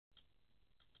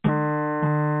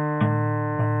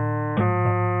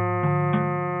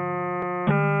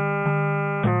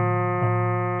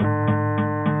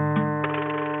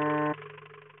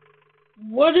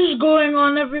is going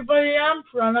on, everybody? I'm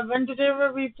Pranav, and today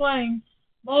we'll be playing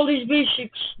Baldi's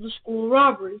Basics, the school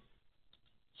robbery.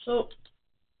 So,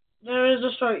 there is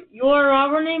a story. You are a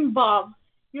robber named Bob.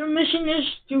 Your mission is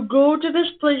to go to this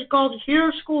place called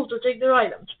Hero School to take their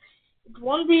items. It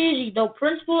won't be easy, though.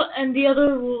 Principal and the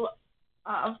other will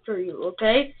after you,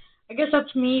 okay? I guess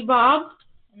that's me, Bob,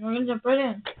 and we're gonna jump right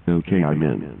in. Okay, I'm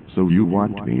in. So you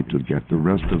want me to get the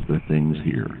rest of the things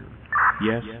here?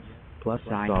 Yes. Plus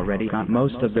I already got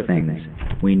most of the things.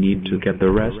 We need to get the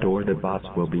rest or the boss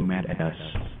will be mad at us.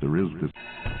 There is this.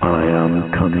 I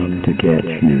am coming to get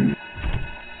you.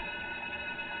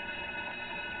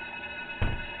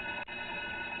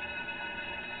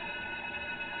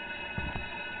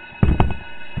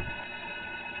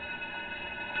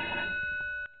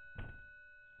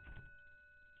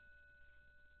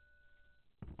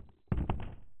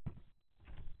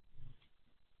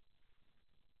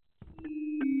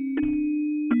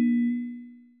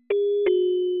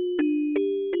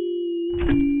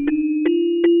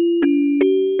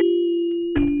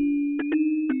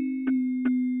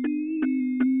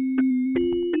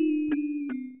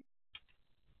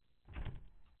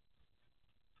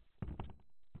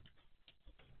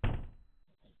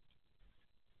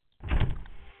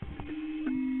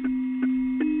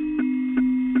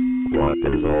 What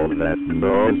is all that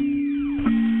noise?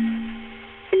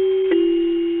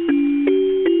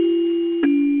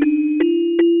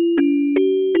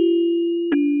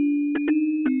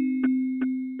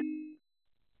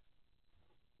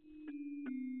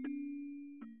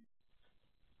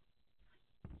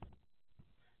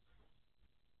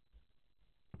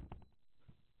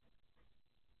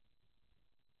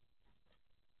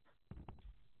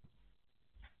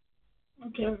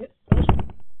 Okay.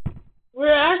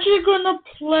 We're actually gonna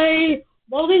play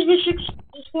Baldi's Basics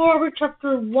for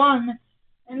Chapter 1,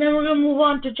 and then we're gonna move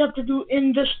on to Chapter 2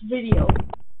 in this video.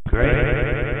 Great.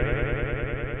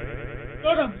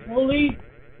 Shut up, bully.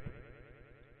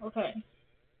 Okay.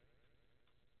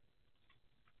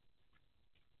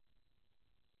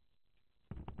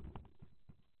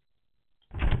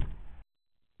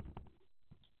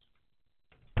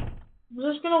 I'm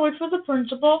just gonna wait for the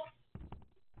principal.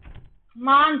 Come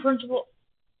on, principal.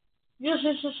 Yes.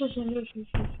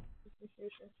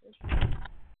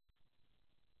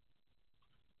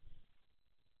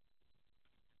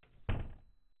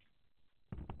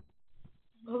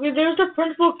 Okay, there's the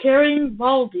principal carrying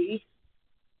Baldi.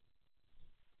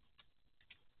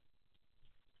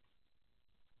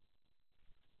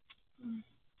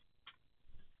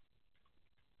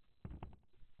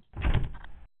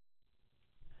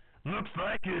 Looks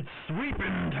like it's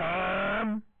sweeping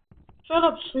time. Shut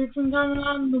up, sleeping time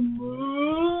on the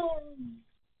moon.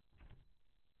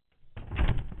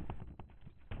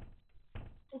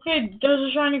 Okay, there's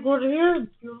a shiny quarter here.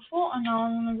 Beautiful. And now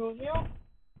I'm gonna go here.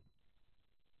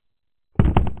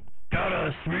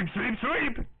 Gotta sweep.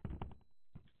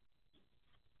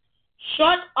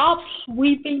 Shut up,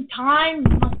 sweeping time.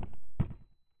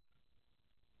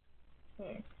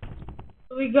 Okay.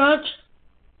 So we got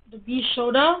the bee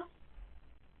soda.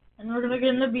 And we're gonna get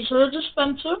in the bee soda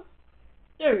dispenser.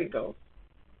 There we go.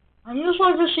 I'm just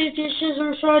like the safety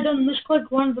scissors so I don't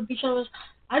misclick one of the bee sodas.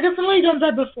 I definitely done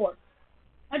that before.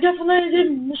 I definitely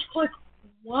didn't misclick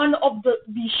one of the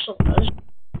bee sodas.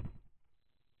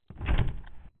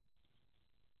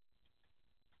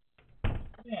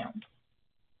 Damn.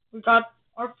 We got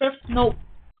our fifth note.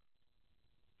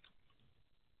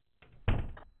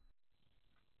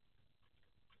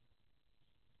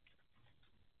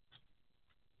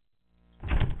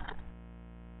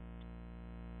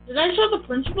 Did I show the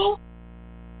principal?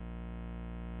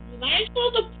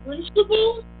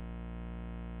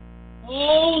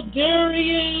 Oh, there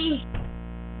he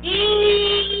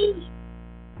is!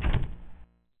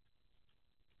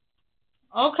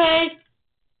 Okay.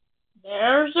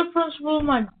 There's the principal,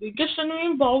 my biggest enemy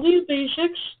in Baldi's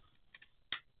Basics.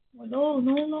 Oh,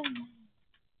 no.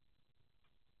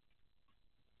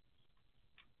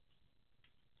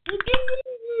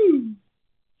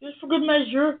 Just for good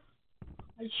measure,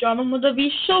 I shot him with a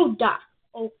bee soda.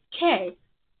 Okay.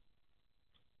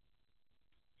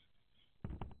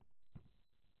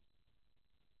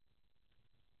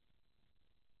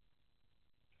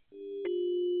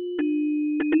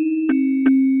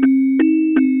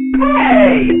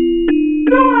 Hey!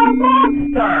 You're a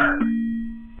monster!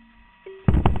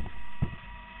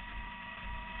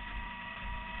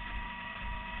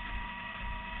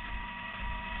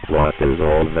 What is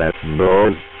all that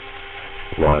noise?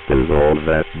 What is all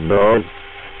that noise?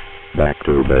 Back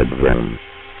to bedroom.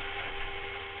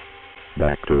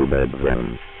 Back to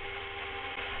bedroom.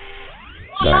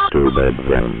 Back to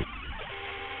bedroom.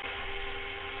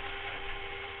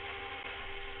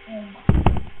 Oh my.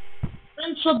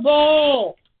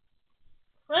 Principal!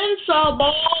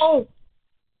 Principal!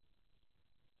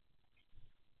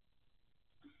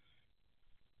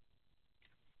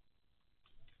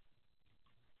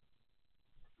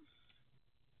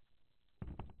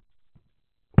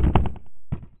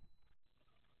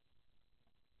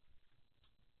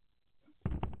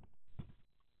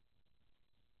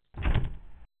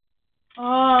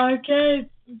 Okay.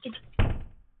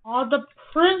 The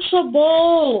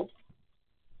principal!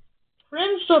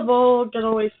 Principal, get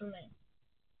away from me.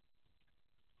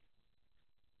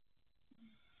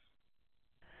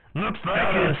 Looks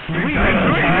like it's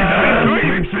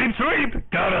sweep, sweep,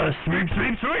 sweep. Gotta sweep,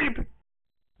 sweep, sweep.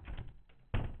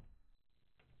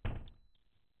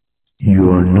 You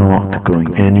are not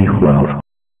going anywhere.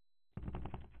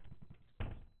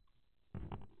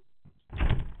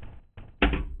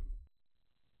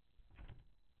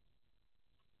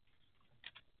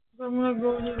 I'm gonna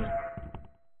go here.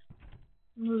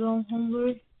 I'm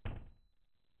hungry.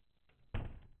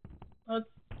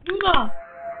 Do that!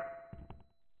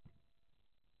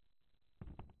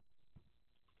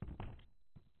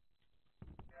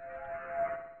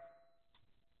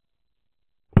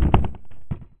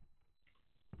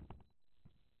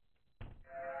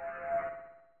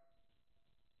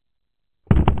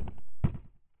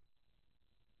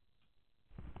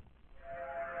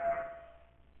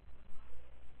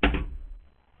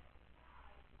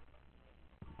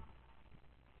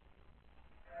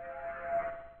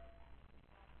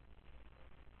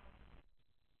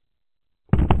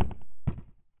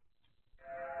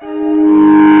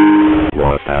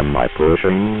 What am I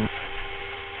pushing?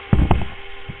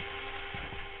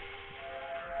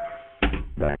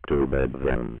 Back to bed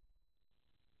then.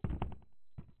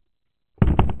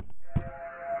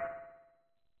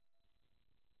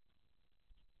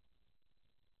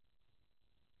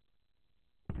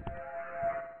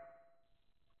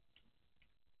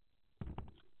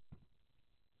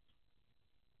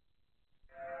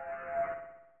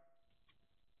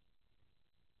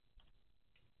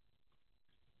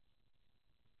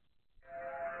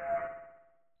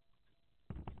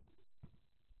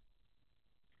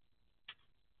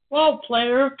 Well,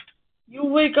 player, you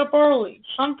wake up early.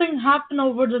 Something happened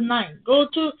over the night. Go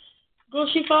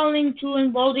see Filing 2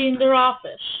 and Baldi in their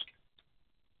office.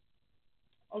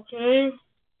 Okay?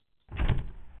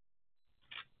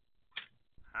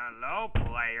 Hello,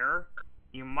 player.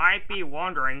 You might be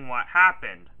wondering what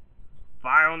happened.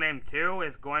 File name 2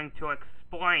 is going to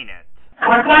explain it.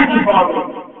 Thank you, Bobby.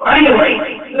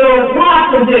 Anyway, so what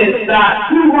happened is that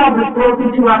two robbers broke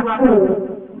into our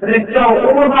school and they stole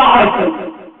all of our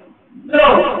items. So,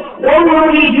 what we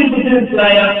will need you to do,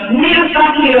 player, meet us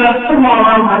back here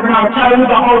tomorrow and I'll tell you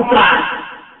the whole plan.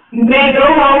 You may go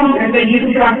home and then you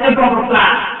can try to take over the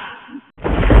plan.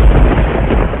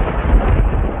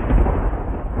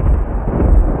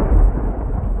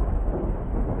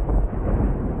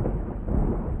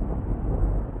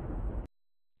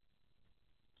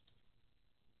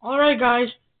 Alright, guys.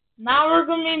 Now we're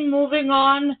gonna be moving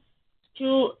on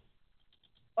to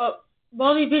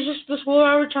Baldi Visits the School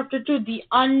Hour Chapter 2, The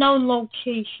Unknown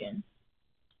Location.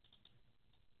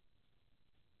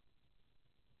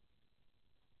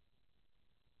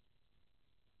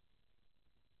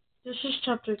 This is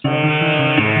Chapter 2.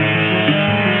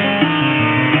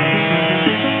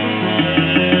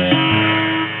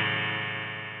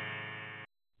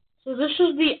 So this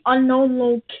is the unknown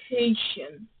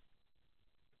location.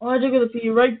 Alright,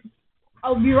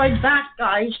 I'll be right back,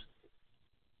 guys.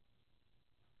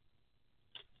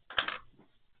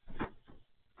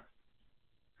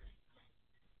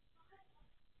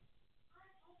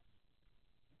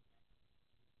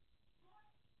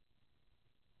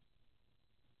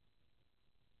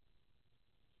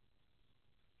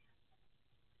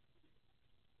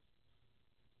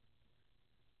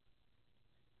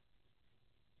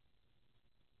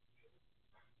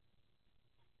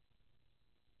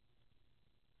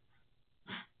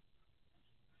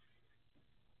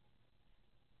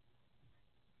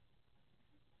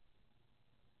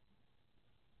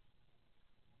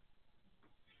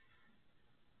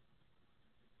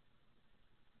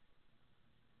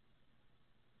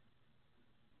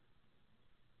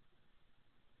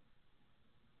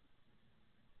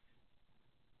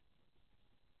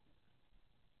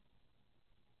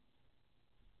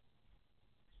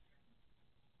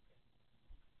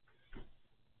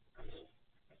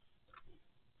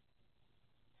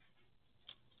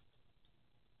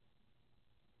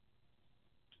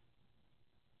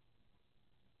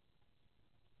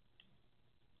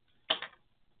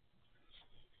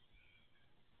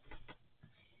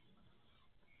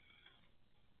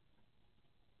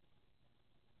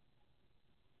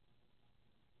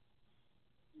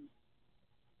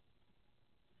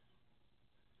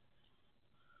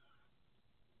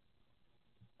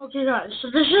 Okay, guys,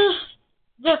 so this is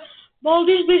the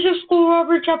Baldi's Basic School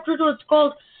Robbery Chapter 2. It's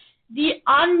called The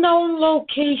Unknown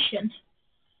Location.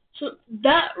 So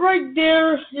that right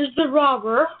there is the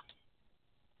robber.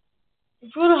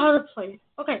 If you know how to play it.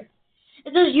 Okay.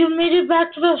 It says you made it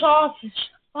back to this office.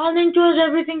 Found into has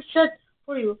everything set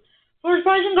for you. First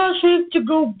person got straight to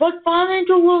go, but Found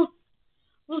into will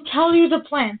tell you the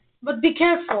plan. But be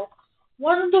careful.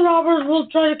 One of the robbers will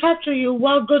try to capture you.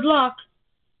 Well, good luck.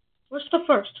 What's the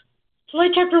first?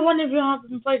 Play chapter 1 if you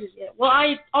haven't played it yet. Well,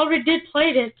 I already did play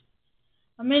it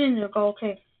a minute ago.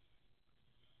 Okay.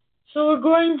 So we're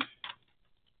going.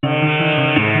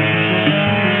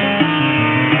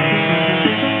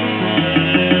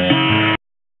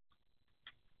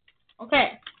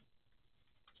 Okay.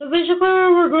 So basically,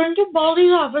 we're going to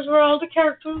Baldi's office where all the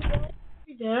characters will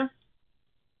be there.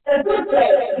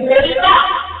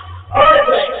 Alright,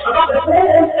 I got the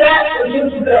whole stack for you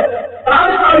to go.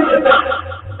 I'm the top.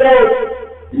 So,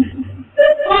 the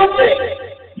first thing,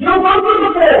 you'll go to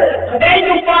the floor, and then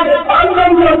you'll find an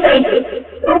unknown location.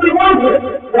 You'll be wondering,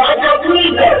 why not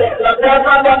breathe there? That's why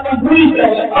I got to breathe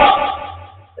there.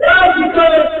 Well,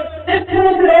 because this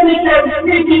tool can only carry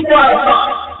 3 people at a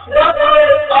time. That's why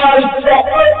I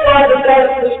brought first by the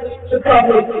to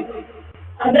cover it.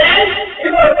 And then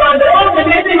you're going to find all the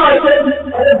missing items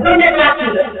and then bring it back to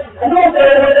them. And also,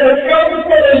 we're going to show the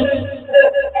police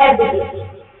evidence.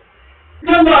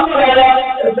 Good luck,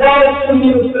 fella, as well as to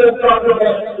you for the proper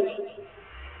investigation.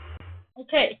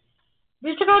 Okay.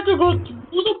 We just have to go through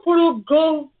the portal,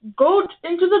 go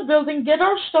into the building, get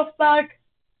our stuff back,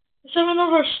 some of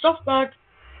our stuff back,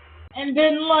 and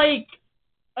then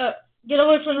get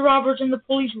away from the robbers and the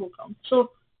police will come. So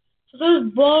there's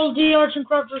Baldi, Arts and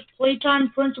Crafts,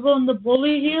 Playtime, Principal, and the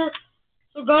Bully here.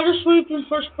 So gotta sweep and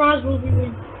first prize will be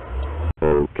win.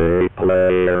 Okay,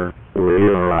 player,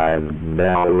 realize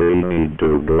now we need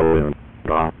to go in.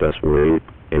 Dr. Sweep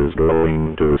is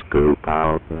going to scoop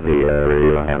out the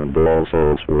area and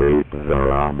also sweep the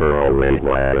robber away.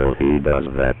 While he does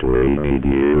that, we need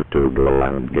you to go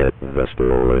and get the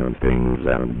stolen things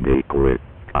and be quick.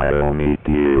 I'll meet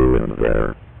you in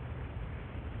there.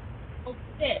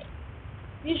 Okay.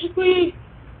 Basically,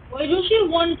 well, I do see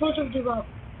one person give up.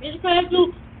 Basically, I have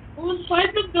to go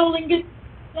inside the building, get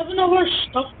 7 of our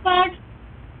stuff back,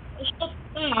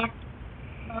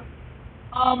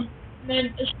 and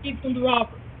then escape from the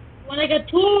robbers. When I get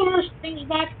 2 of our things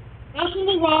back, that's when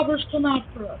the robbers come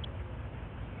after us.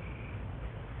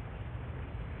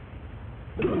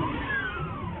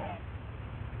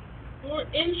 We're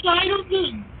inside of this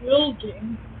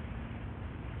building.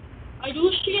 I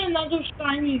do see another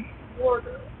shiny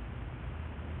border.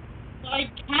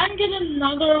 I can get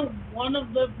another one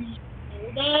of the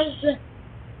sodas.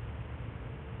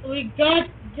 So we got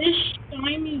this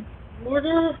shiny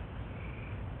border.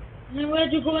 And then we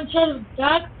have to go inside of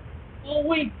that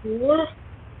hallway door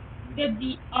and get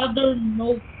the other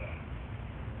notebook.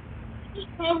 This is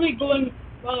probably going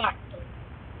back.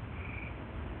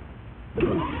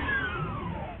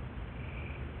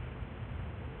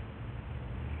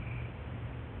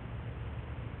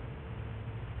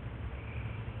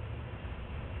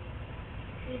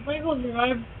 If I go there,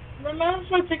 I remember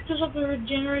if I picked this up, it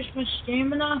regenerates my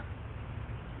stamina.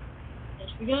 Yes,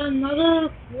 we got another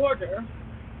quarter.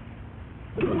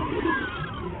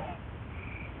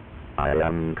 I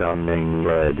am coming,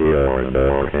 ready or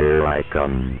door, here I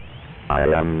come. I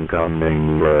am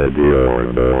coming, ready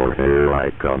or door, here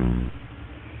I come.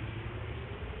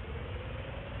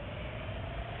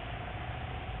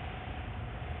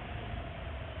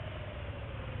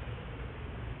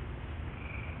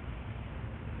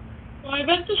 So I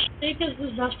bet the steak is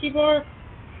the zesty bar.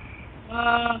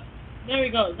 There we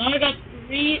go. Now I got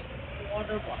 3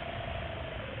 water bottles.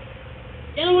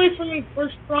 Get away from me,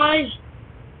 first prize.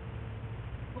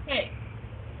 Okay.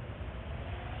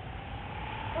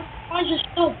 First prize is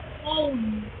still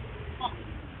following me. Oh.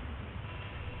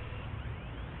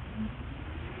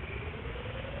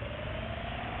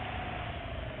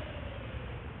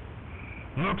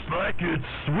 Looks like it's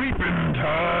sweeping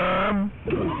time.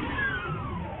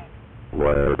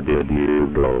 Where did you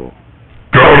go?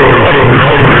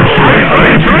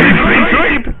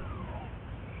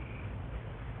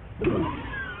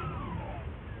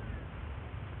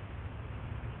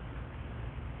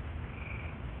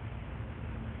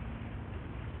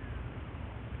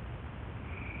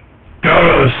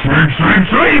 Sweep! Gotta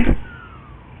sweep!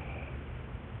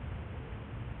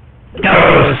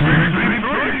 Gotta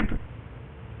sweep!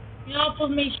 You know, for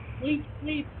me, sleep.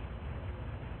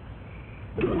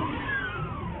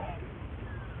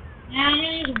 Yeah, I'm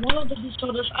gonna use one of the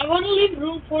sodas. I want to leave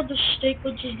room for the steak,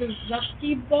 which is the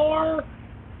zesty bar.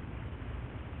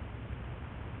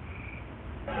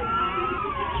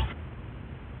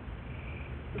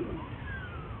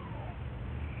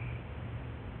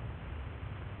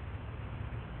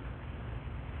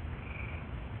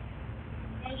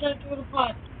 that through the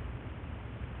pot.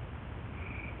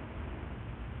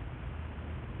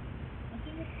 I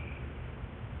think it's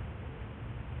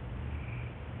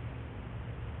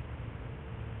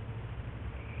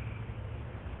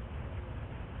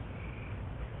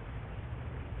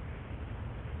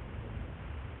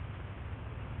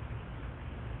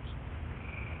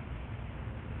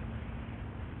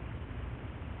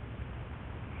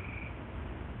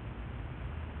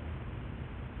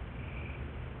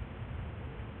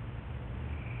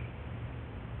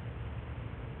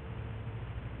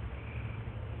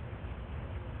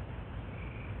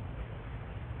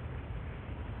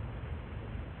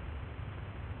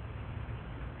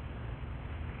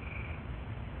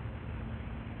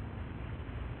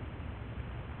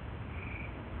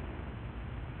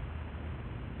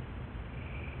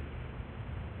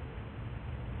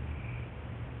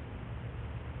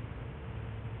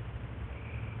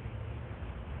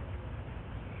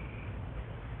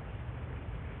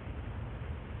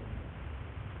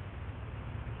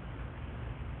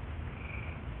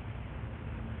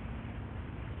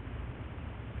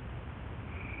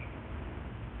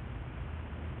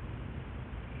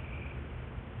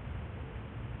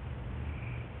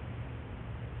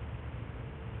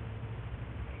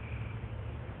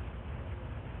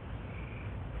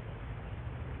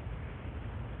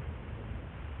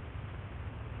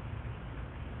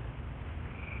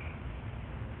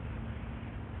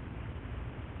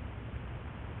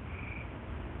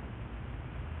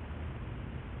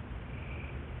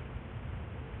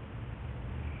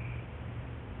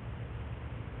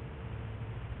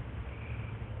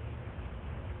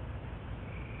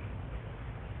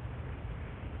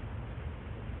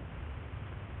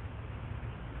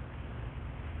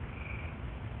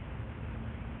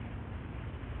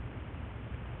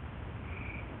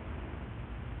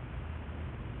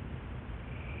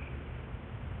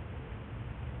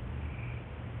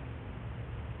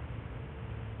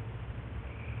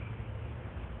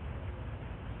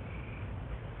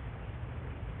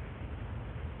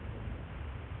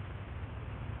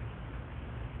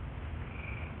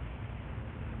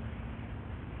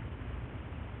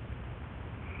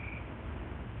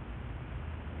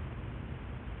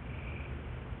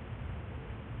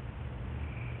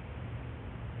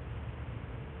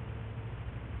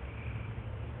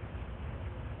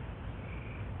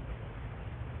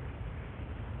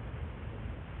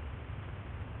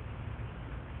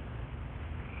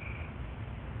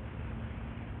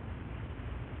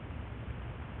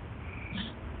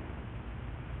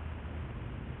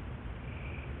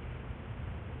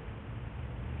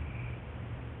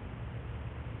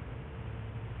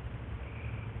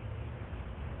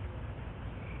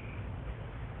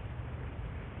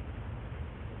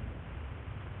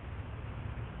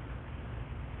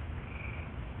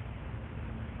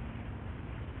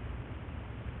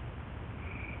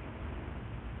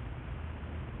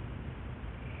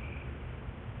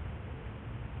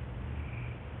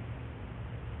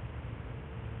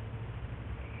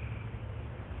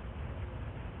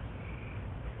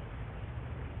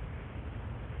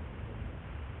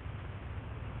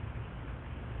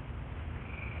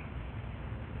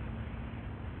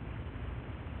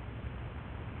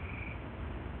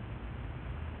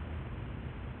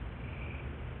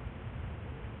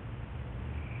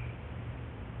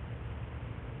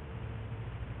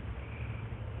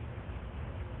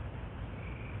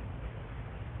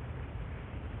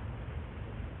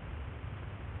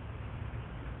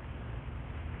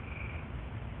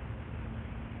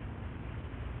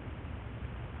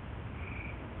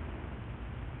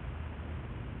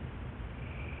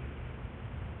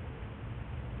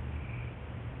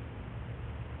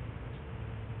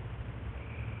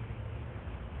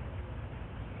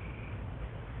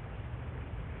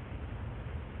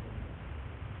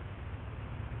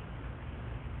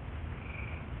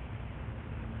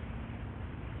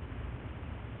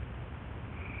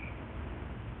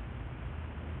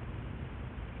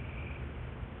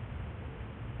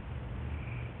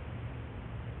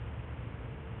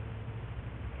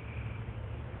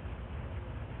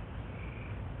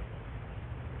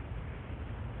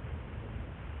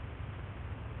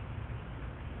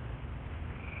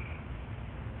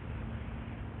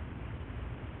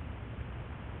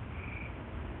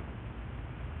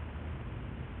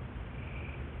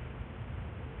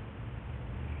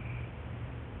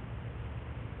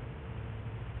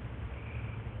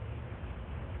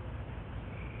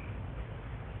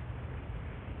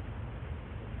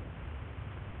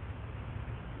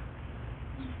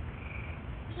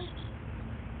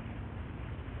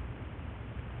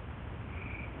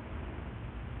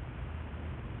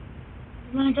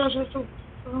oh my gosh, I have to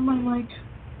put on my mic.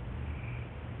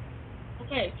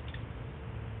 Okay.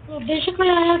 So basically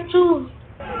I have to...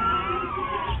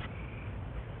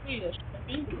 Wait a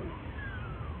second.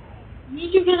 I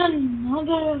need to get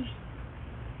another...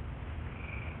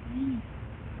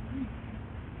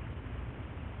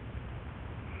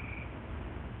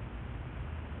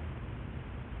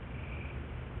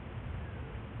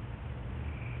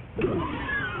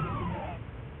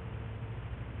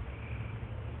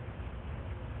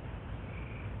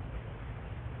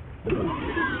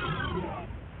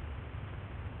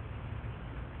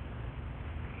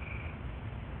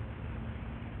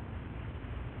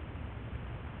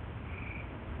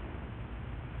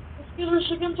 Let's get our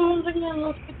second ones again.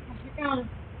 Let's get the heck out of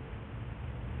here.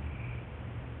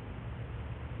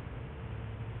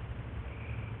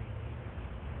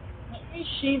 Let me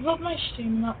save up my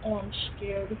stamina. Oh, I'm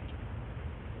scared.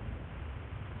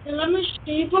 Okay, let me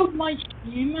save up my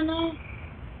stamina.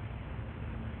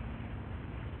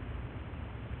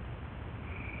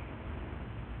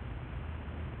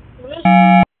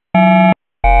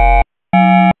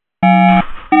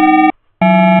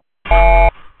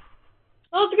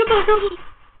 Let's get the heck out of here.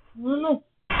 No.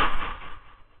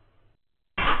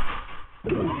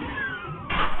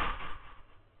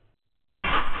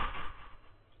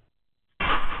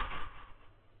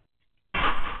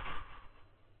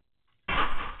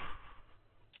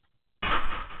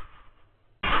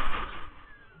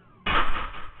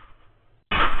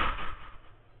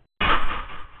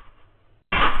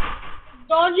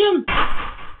 Dodge him.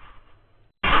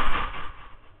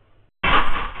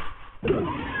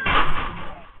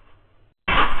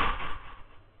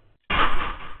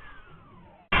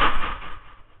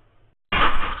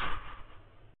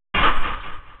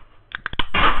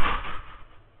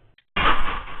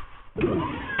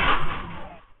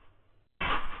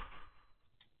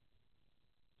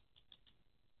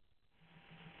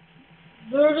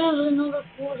 There is another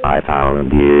quarter. I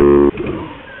found you.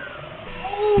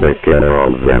 The killer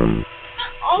of them.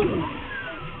 Oh,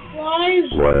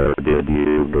 guys. Where did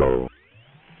you go?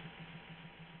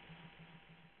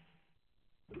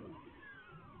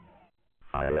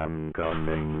 I am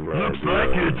coming. Looks like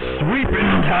it's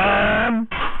sweeping time.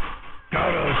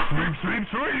 Gotta sweep, sweep,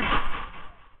 sweep.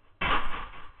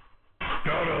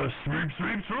 Gotta sweep,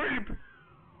 sweep, sweep.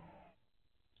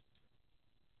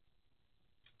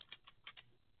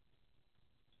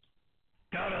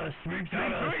 Gotta sweep,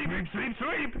 sweep, sweep, sweep,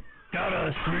 sweep.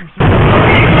 Gotta sweep, sweep.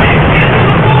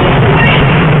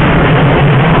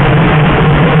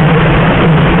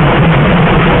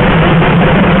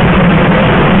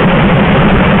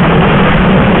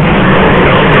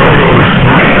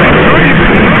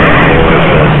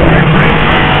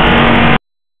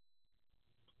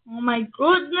 Oh my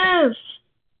goodness.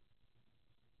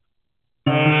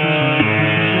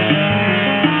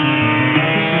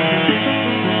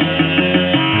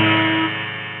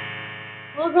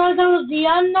 Well guys, that was the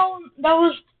unknown, that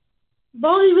was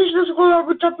Baldi Visual Score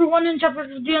over Chapter 1 and Chapter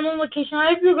 2, the unknown location.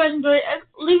 I hope you guys enjoyed it.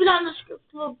 Leave it on the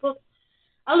description of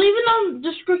I'll leave it on the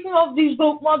description of these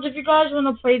boat mods if you guys want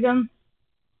to play them.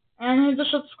 And hit the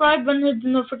subscribe button, hit the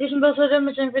notification bell so that you don't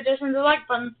miss any videos, and the like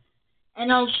button.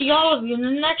 And I'll see all of you in the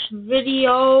next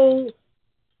video.